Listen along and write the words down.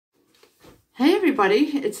Hey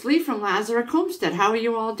everybody, it's Lee from Lazarus Homestead. How are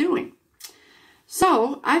you all doing?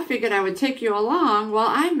 So I figured I would take you along while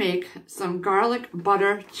I make some garlic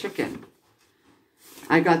butter chicken.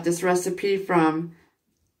 I got this recipe from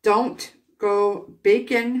Don't Go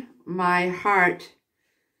Bacon My Heart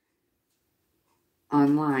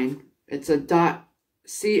online. It's a .co.uk.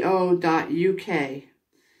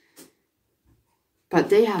 But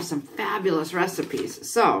they have some fabulous recipes.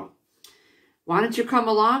 So why don't you come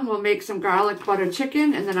along? We'll make some garlic butter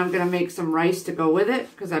chicken, and then I'm going to make some rice to go with it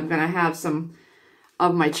because I'm going to have some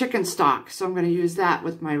of my chicken stock. So I'm going to use that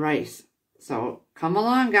with my rice. So come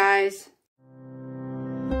along, guys.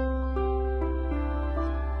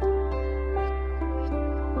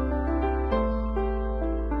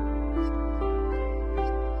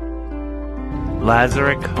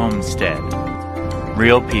 Lazarus Homestead.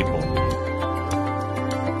 Real people.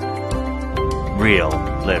 Real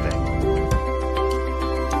living.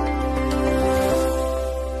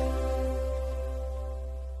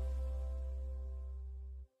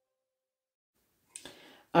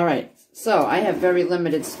 All right, so I have very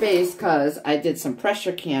limited space because I did some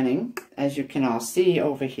pressure canning, as you can all see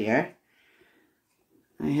over here.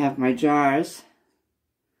 I have my jars.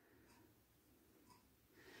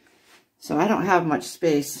 So I don't have much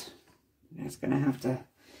space. I'm just going to have to...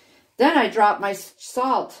 Then I drop my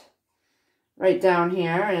salt right down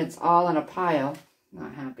here, and it's all in a pile.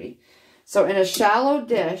 Not happy. So in a shallow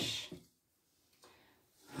dish,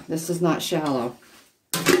 this is not shallow.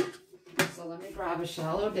 So let me grab a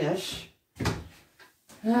shallow dish.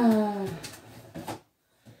 I'm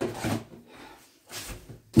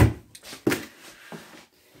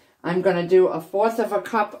going to do 1/4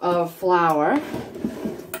 cup of flour.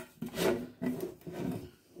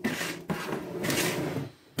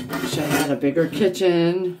 Wish I had a bigger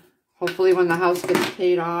kitchen. Hopefully when the house gets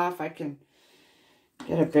paid off, I can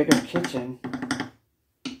get a bigger kitchen.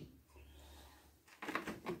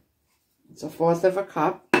 It's 1/4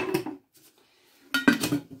 cup.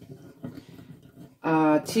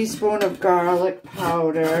 A teaspoon of garlic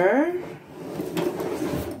powder.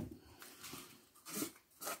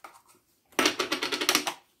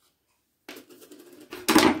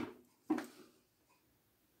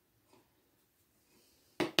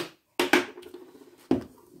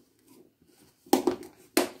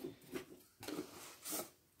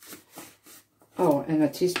 Oh, and a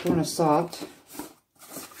teaspoon of salt.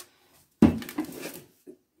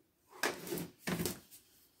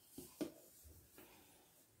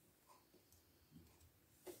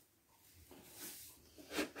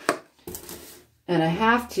 And a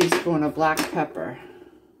 1/2 teaspoon of black pepper.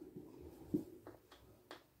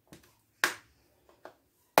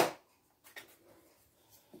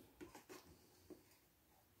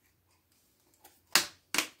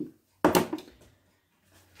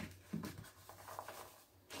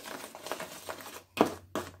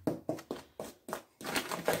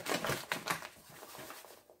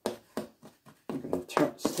 I'm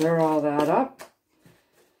going to stir all that up.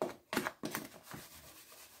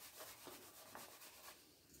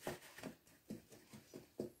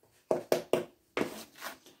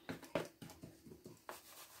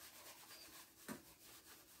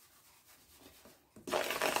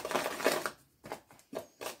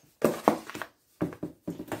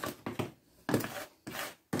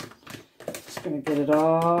 Going to get it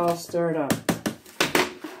all stirred up.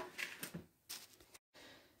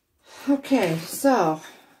 Okay, so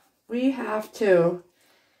we have to,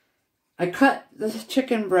 I cut the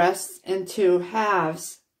chicken breasts into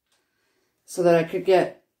halves so that I could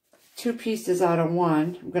get 2 pieces out of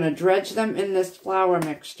one. I'm going to dredge them in this flour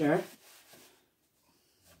mixture.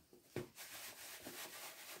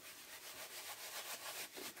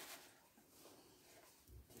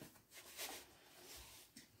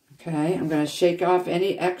 Okay, I'm going to shake off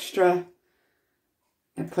any extra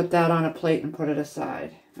and put that on a plate and put it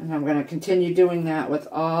aside. And I'm going to continue doing that with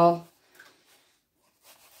all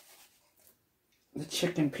the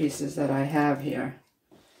chicken pieces that I have here.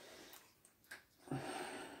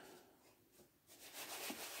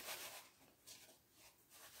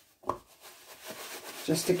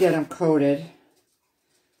 Just to get them coated.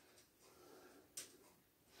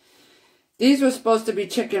 These were supposed to be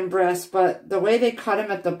chicken breasts, but the way they cut them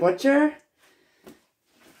at the butcher,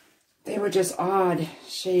 they were just odd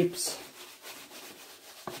shapes.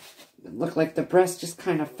 It looked like the breast just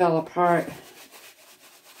kind of fell apart.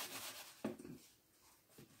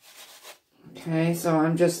 Okay, so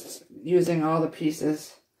I'm just using all the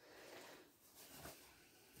pieces.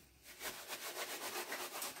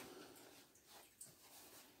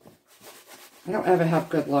 I don't ever have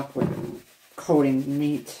good luck with coating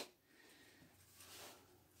meat.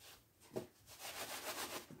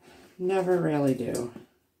 Never really do.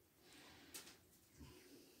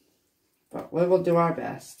 But we will do our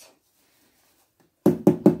best.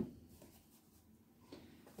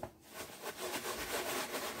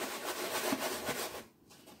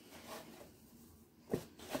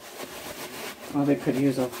 Probably could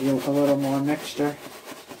use a little more mixture.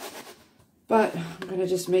 But I'm going to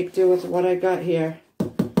just make do with what I got here.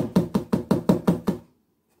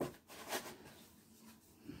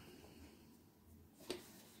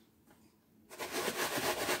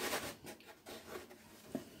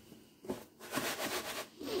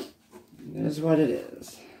 It is what it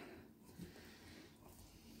is.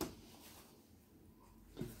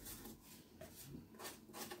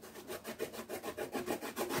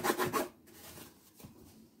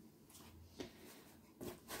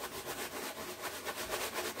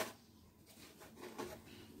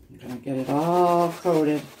 I'm going to get it all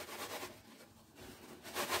coated.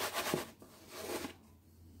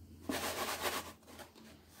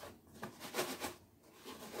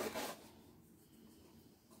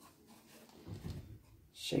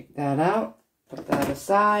 Shake that out, put that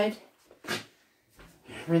aside,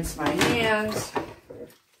 rinse my hands.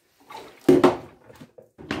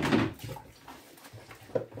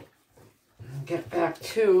 Get back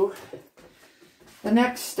to the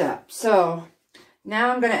next step. So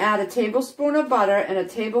now I'm going to add a tablespoon of butter and a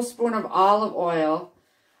tablespoon of olive oil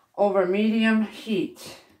over medium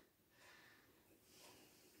heat.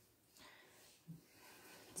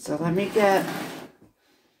 So let me get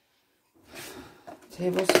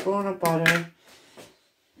tablespoon of butter.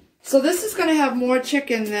 So this is going to have more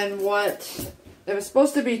chicken than what, it was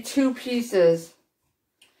supposed to be 2 pieces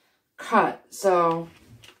cut. So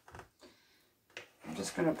I'm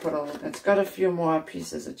just going to put it's got a few more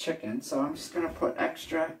pieces of chicken. So I'm just going to put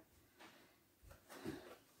extra,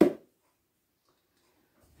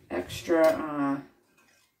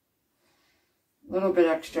 little bit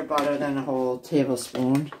extra butter than a whole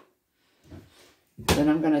tablespoon. Then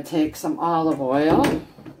I'm going to take some olive oil.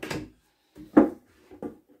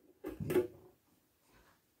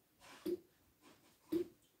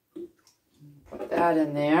 Put that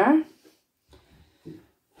in there.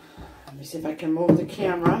 Let me see if I can move the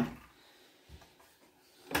camera.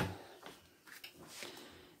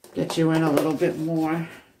 Get you in a little bit more.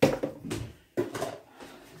 Let's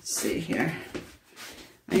see here.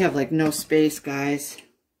 I have like no space, guys.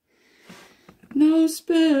 No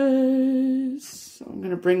space. So I'm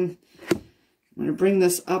gonna bring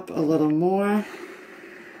this up a little more.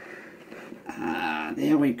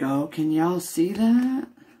 There we go. Can y'all see that?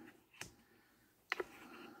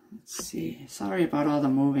 Let's see. Sorry about all the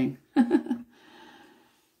moving. All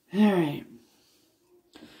right.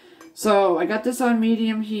 So I got this on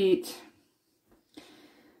medium heat.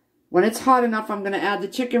 When it's hot enough, I'm going to add the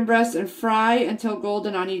chicken breast and fry until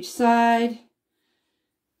golden on each side.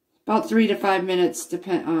 About 3 to 5 minutes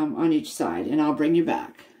on each side, and I'll bring you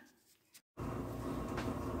back.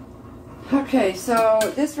 Okay, so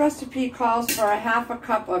this recipe calls for a 1/2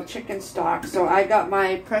 cup of chicken stock. So I got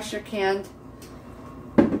my pressure canned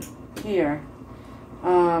here.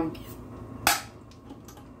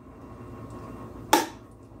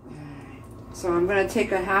 So I'm going to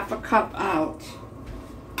take a 1/2 cup out.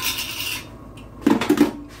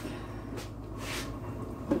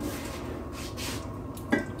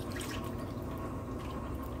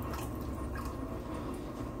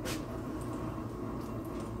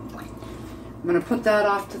 I'm going to put that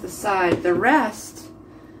off to the side. The rest,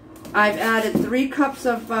 I've added 3 cups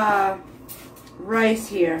of rice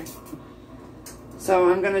here.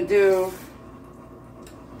 So I'm going to do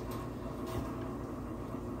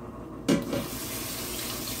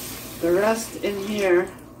the rest in here.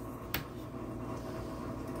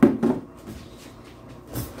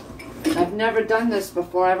 I've never done this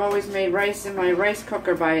before. I've always made rice in my rice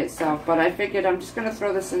cooker by itself, but I figured I'm just going to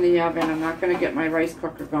throw this in the oven. I'm not going to get my rice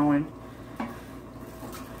cooker going.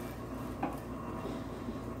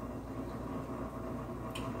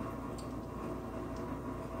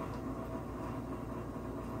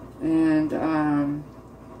 And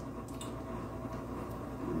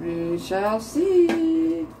we shall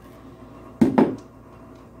see.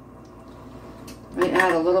 I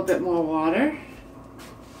add a little bit more water.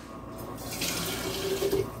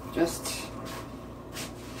 Just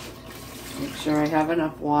make sure I have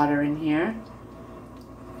enough water in here.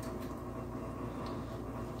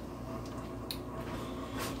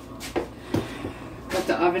 Got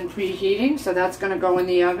the oven preheating, so that's going to go in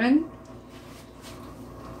the oven.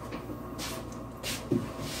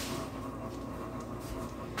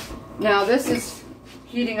 Now this is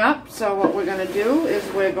heating up, so what we're going to do is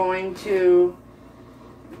we're going to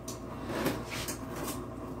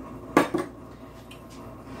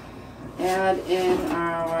add in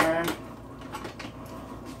our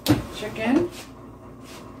chicken.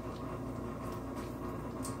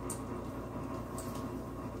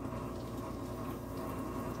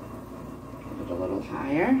 Get it a little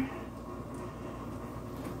higher.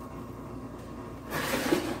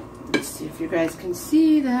 Let's see if you guys can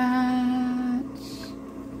see that.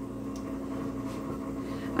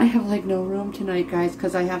 I have like no room tonight, guys,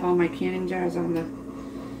 because I have all my canning jars on the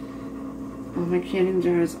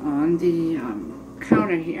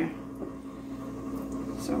counter here.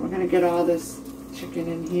 So we're gonna get all this chicken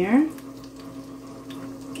in here.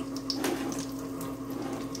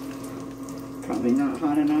 Probably not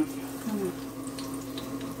hot enough.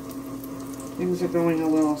 Things are going a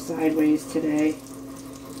little sideways today.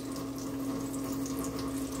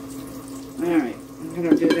 Alright, I'm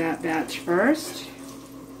gonna do that batch first.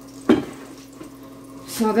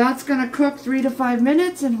 So that's gonna cook 3 to 5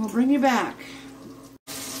 minutes and we'll bring you back.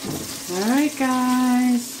 Alright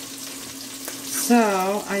guys,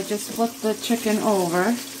 so I just flipped the chicken over.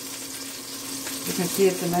 You can see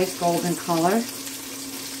it's a nice golden color.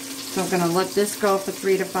 So I'm going to let this go for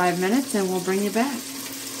 3 to 5 minutes and we'll bring you back.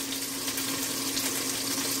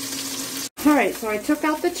 Alright, so I took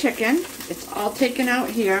out the chicken. It's all taken out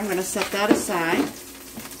here. I'm going to set that aside.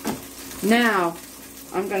 Now,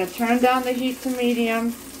 I'm going to turn down the heat to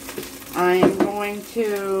medium. I am going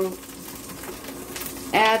to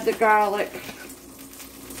add the garlic.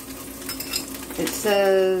 It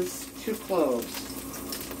says 2 cloves.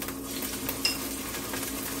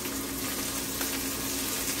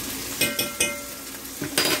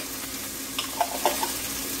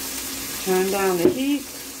 Turn down the heat.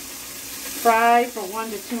 Fry for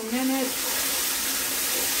 1 to 2 minutes.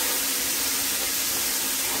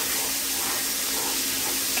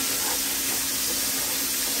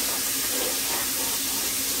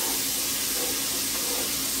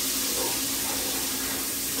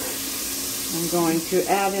 I'm going to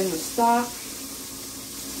add in the stock.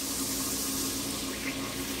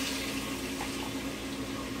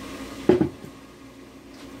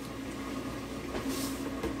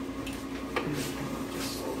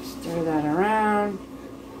 Stir that around.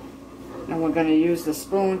 And we're going to use the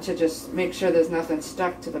spoon to just make sure there's nothing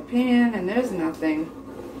stuck to the pan, and there's nothing.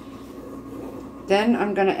 Then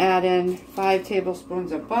I'm going to add in 5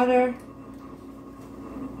 tablespoons of butter.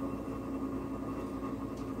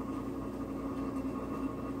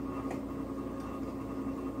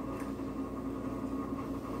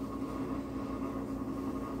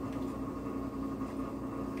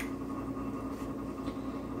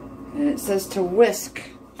 And it says to whisk,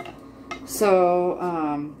 so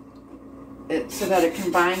so that it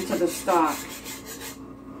can bind to the stock.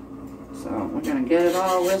 So we're going to get it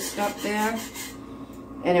all whisked up there,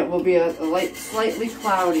 and it will be a slightly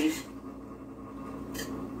cloudy.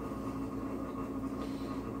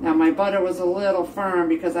 Now my butter was a little firm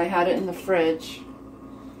because I had it in the fridge.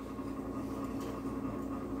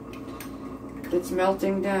 It's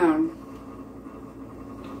melting down.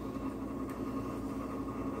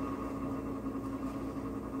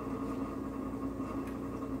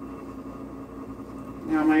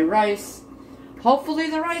 Now my rice, hopefully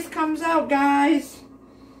the rice comes out, guys.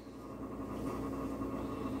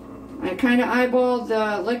 I kind of eyeballed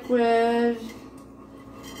the liquid.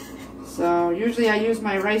 So usually I use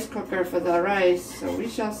my rice cooker for the rice, so we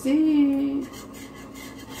shall see.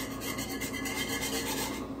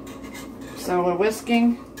 So we're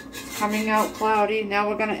whisking, it's coming out cloudy. Now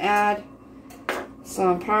we're going to add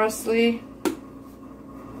some parsley.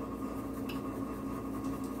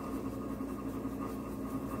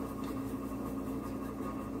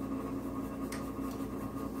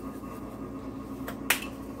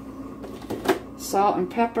 Salt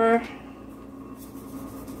and pepper.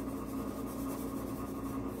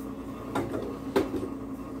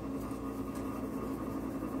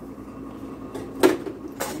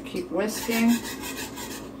 Keep whisking.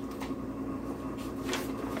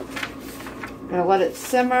 I'm going to let it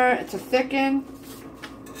simmer to thicken.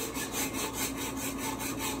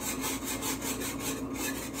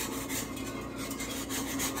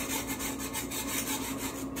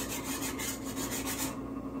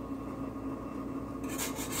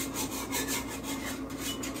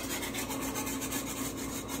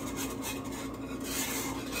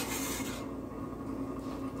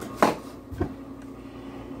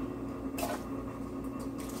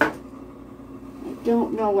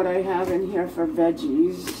 Don't know what I have in here for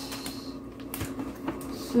veggies,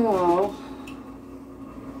 so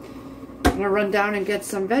I'm gonna run down and get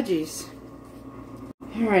some veggies.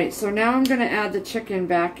 Alright, so now I'm gonna add the chicken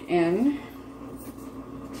back in.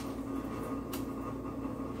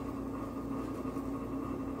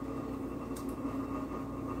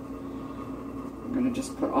 going to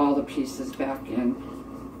just put all the pieces back in.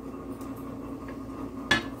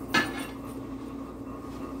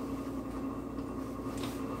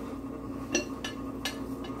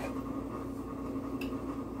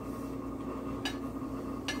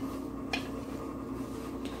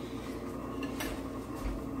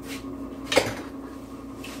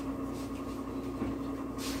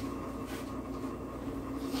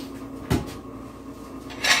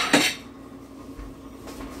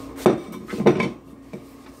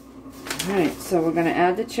 Alright, so we're going to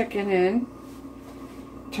add the chicken in,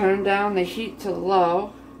 turn down the heat to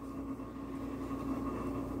low,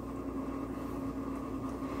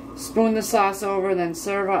 spoon the sauce over, then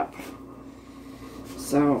serve up.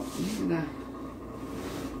 So,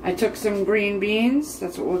 I took some green beans,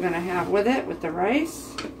 that's what we're going to have with it, with the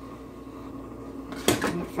rice. I'm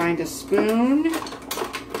going to find a spoon.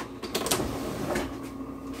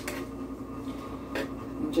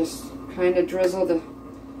 And just kind of drizzle the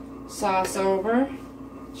sauce over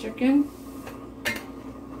chicken.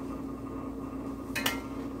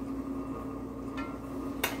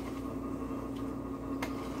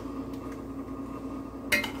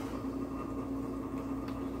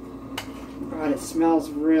 God, it smells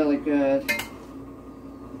really good.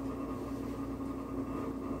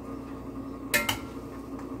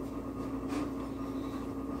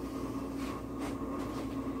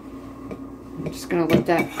 I'm just going to let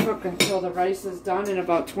that cook until the rice is done in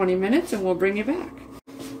about 20 minutes and we'll bring you back.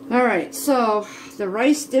 Alright, so the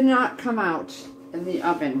rice did not come out in the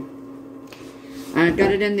oven. I've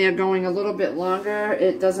got it in there going a little bit longer.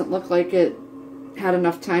 It doesn't look like it had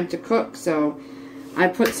enough time to cook, so I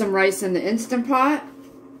put some rice in the Instant Pot,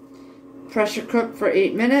 pressure cook for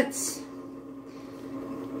 8 minutes.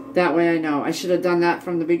 That way I know. I should have done that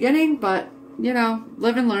from the beginning, but, you know,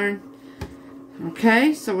 live and learn.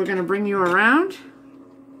 Okay, so we're going to bring you around.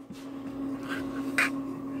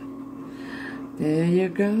 There you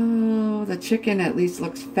go. The chicken at least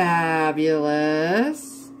looks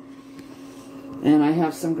fabulous. And I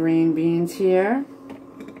have some green beans here.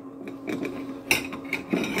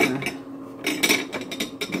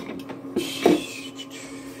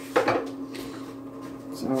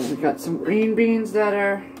 So we got some green beans that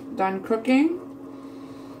are done cooking.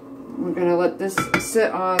 We're going to let this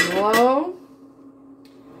sit on low.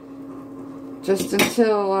 Just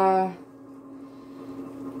until, I'm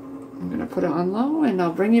going to put it on low and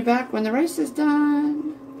I'll bring you back when the rice is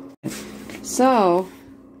done. So,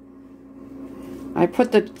 I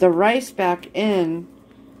put the rice back in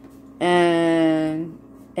and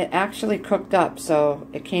it actually cooked up, so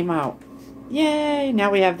it came out. Yay!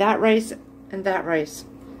 Now we have that rice and that rice.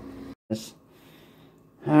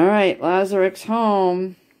 Alright, Lazarus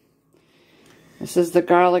home. This is the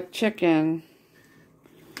garlic chicken.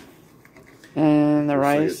 And the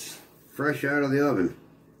rice. Like fresh out of the oven.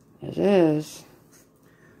 It is.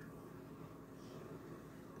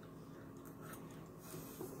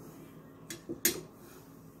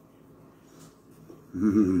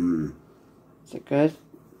 Is it good?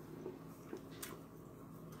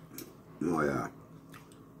 Oh yeah.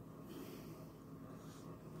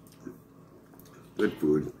 Good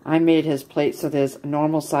food. I made his plate so there's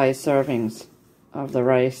normal size servings of the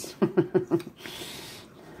rice.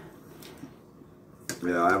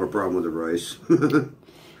 Yeah, I have a problem with the rice.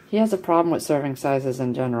 He has a problem with serving sizes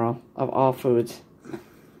in general, of all foods.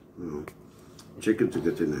 Oh, chicken's a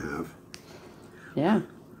good thing to have. Yeah.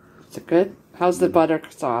 Is it good? How's the butter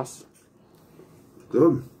sauce?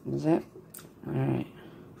 Good. Is it? Alright.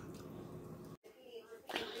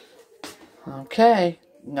 Okay.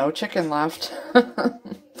 No chicken left.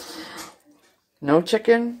 No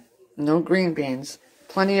chicken, no green beans.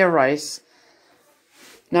 Plenty of rice.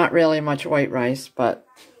 Not really much white rice, but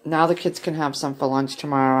now the kids can have some for lunch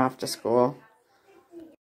tomorrow after school.